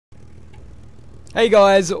Hey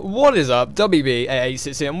guys, what is up?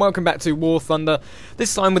 WB8866 here, and welcome back to War Thunder.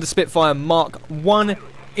 This time with the Spitfire Mark 1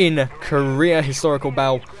 in Korea historical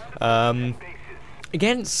battle.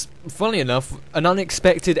 Against, funnily enough, an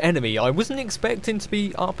unexpected enemy. I wasn't expecting to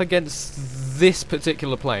be up against this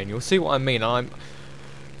particular plane. You'll see what I mean. To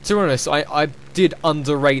be honest, I did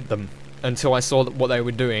underrate them until I saw what they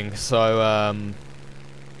were doing. So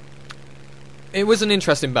it was an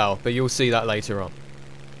interesting battle, but you'll see that later on.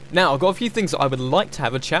 Now, I've got a few things that I would like to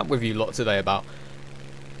have a chat with you lot today about.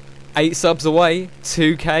 8 subs away,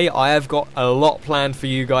 2k, I have got a lot planned for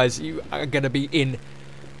you guys. You are going to be in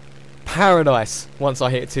paradise once I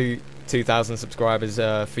hit 2,000 subscribers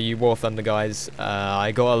for you War Thunder guys.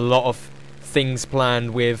 I got a lot of things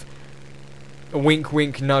planned with wink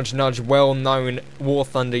wink nudge nudge well-known War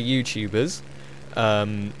Thunder YouTubers.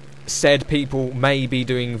 Said people may be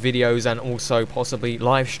doing videos and also possibly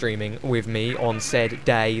live streaming with me on said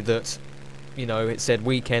day that, you know, it said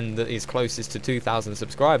weekend that is closest to 2,000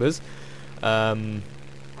 subscribers. Yeah,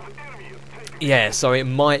 so it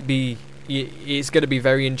might be, it's going to be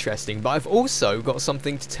very interesting. But I've also got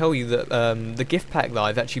something to tell you that the gift pack that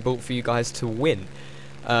I've actually bought for you guys to win.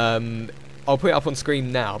 I'll put it up on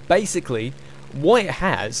screen now. Basically, what it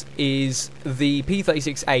has is the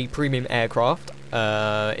P-36A premium aircraft.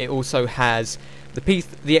 It also has the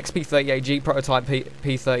XP-38G prototype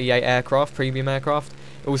P-38 aircraft, premium aircraft.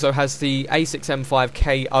 It also has the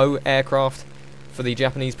A6M5KO aircraft for the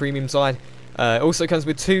Japanese premium side. It also comes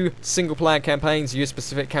with 2 single-player campaigns, US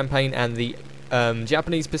Pacific campaign and the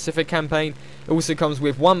Japanese Pacific campaign. It also comes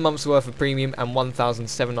with 1 month's worth of premium and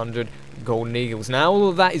 1,700 golden eagles. Now, all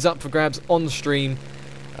of that is up for grabs on the stream.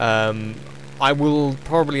 I will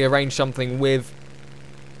probably arrange something with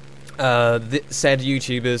said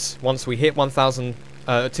YouTubers once we hit 2,000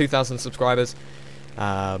 subscribers,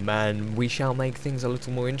 and we shall make things a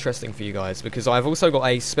little more interesting for you guys, because I've also got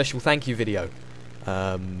a special thank you video,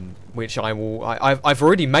 which I've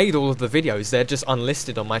already made all of the videos. They're just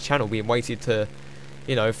unlisted on my channel, being waited to,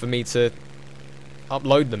 you know, for me to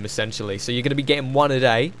upload them essentially. So you're going to be getting one a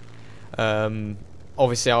day.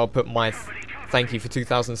 Obviously I'll put my thank you for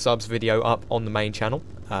 2,000 subs video up on the main channel.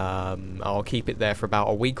 I'll keep it there for about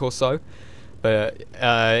a week or so. But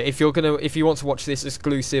if you want to watch this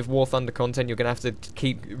exclusive War Thunder content, you're gonna have to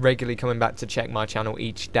keep regularly coming back to check my channel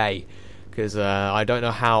each day, because I don't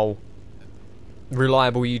know how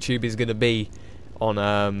reliable YouTube is gonna be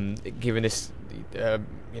on giving this,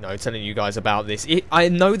 you know, telling you guys about this. I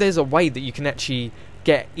know there's a way that you can actually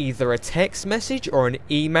get either a text message or an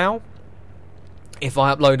email if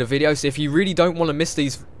I upload a video. So if you really don't want to miss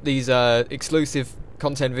these exclusive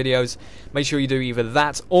content videos, make sure you do either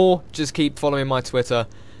that or just keep following my Twitter,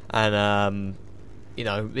 and you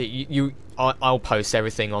know, I'll post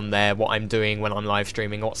everything on there, what I'm doing when I'm live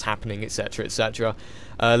streaming, what's happening, etc, etc.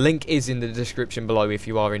 Link is in the description below if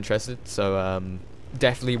you are interested, so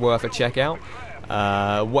definitely worth a check out.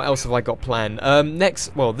 What else have I got planned?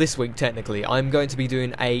 This week technically, I'm going to be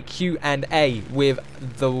doing a Q&A with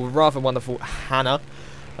the rather wonderful Hannah,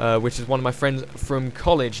 which is one of my friends from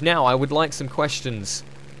college. Now, I would like some questions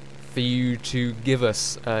for you to give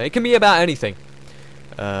us. It can be about anything.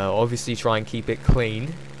 Obviously, try and keep it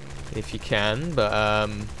clean if you can. But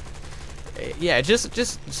yeah,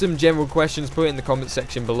 just some general questions. Put it in the comment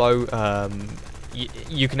section below.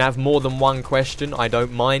 You can have more than one question. I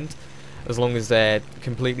don't mind, as long as they're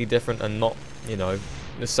completely different and not, you know,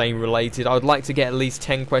 the same related. I would like to get at least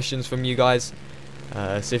 10 questions from you guys.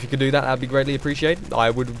 So if you could do that, that'd be greatly appreciated. I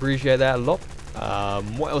would appreciate that a lot.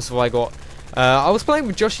 What else have I got? I was playing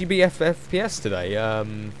with Joshy BFFPS today.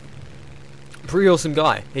 Pretty awesome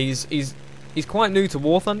guy. He's quite new to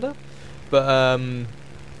War Thunder, but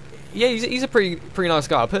yeah, he's a pretty nice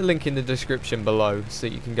guy. I'll put a link in the description below so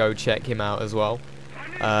you can go check him out as well.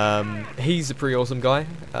 He's a pretty awesome guy.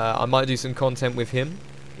 I might do some content with him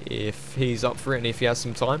if he's up for it and if he has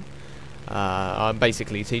some time. I'm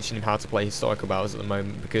basically teaching him how to play historical battles at the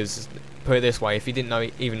moment, because, put it this way, if he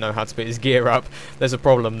didn't even know how to put his gear up, there's a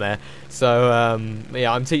problem there. So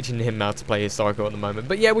yeah, I'm teaching him how to play historical at the moment.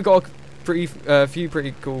 But yeah, we've got a few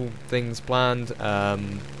pretty cool things planned.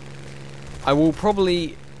 I will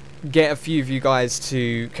probably get a few of you guys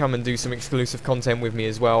to come and do some exclusive content with me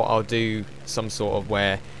as well. I'll do some sort of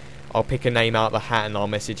where I'll pick a name out of the hat and I'll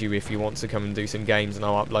message you if you want to come and do some games, and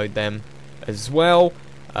I'll upload them as well.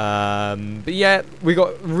 But yeah, we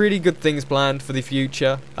got really good things planned for the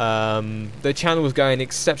future. The channel is going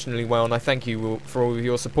exceptionally well, and I thank you for all of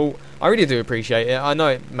your support. I really do appreciate it. I know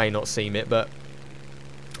it may not seem it, but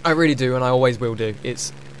I really do, and I always will do.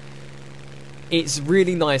 it's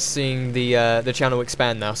really nice seeing the channel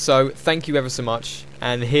expand now. So thank you ever so much,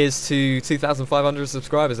 and here's to 2,500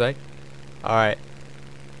 subscribers, eh? All right,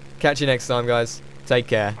 catch you next time, guys. Take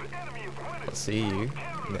care. I'll see you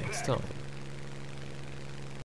next time.